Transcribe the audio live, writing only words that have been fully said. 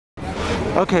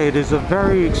Okay, it is a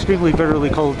very extremely bitterly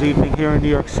cold evening here in New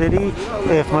York City.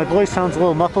 If my voice sounds a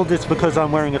little muffled, it's because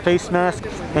I'm wearing a face mask,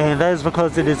 and that is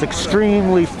because it is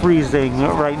extremely freezing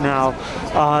right now.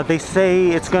 They say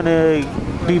it's going to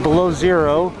be below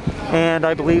zero, and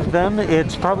I believe them.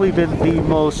 It's probably been the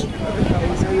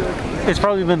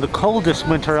coldest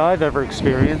winter I've ever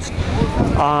experienced.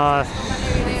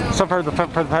 So for the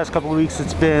past couple of weeks,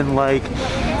 it's been like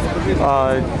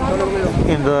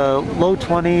in the low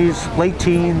 20s, late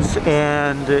teens,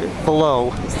 and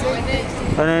below.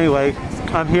 But anyway,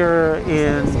 I'm here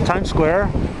in Times Square.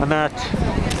 I'm at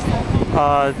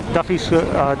Duffy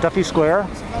Square,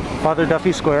 Father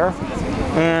Duffy Square,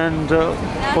 and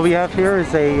what we have here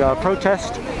is a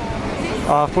protest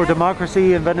for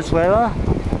democracy in Venezuela.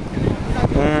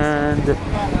 And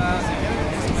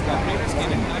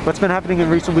what's been happening in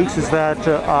recent weeks is that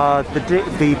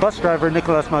the bus driver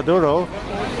Nicolas Maduro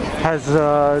has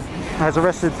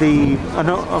arrested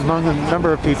among a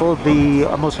number of people,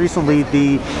 most recently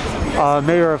the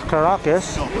mayor of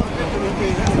Caracas,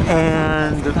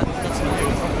 and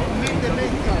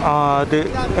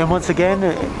once again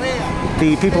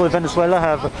the people of Venezuela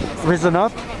have risen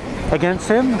up against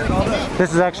him.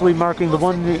 This is actually marking the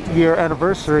 1-year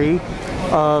anniversary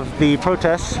of the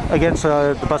protests against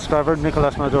the bus driver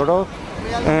Nicolas Maduro,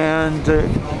 and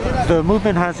the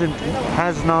movement has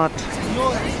not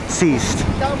ceased.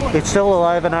 It's still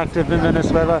alive and active in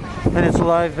Venezuela, and it's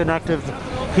alive and active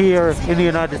here in the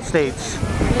United States.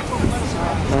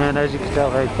 And as you can tell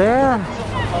right there,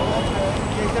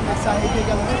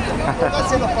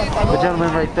 the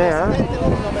gentleman right there, I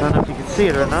don't know if you can see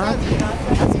it or not,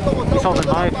 he's holding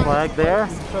my flag there,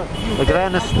 the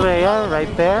Gran Estrella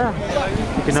right there,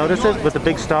 you can notice it with the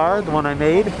big star, the one I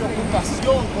made.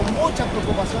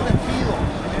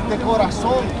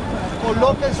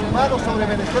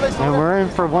 And we're in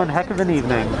for one heck of an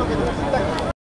evening.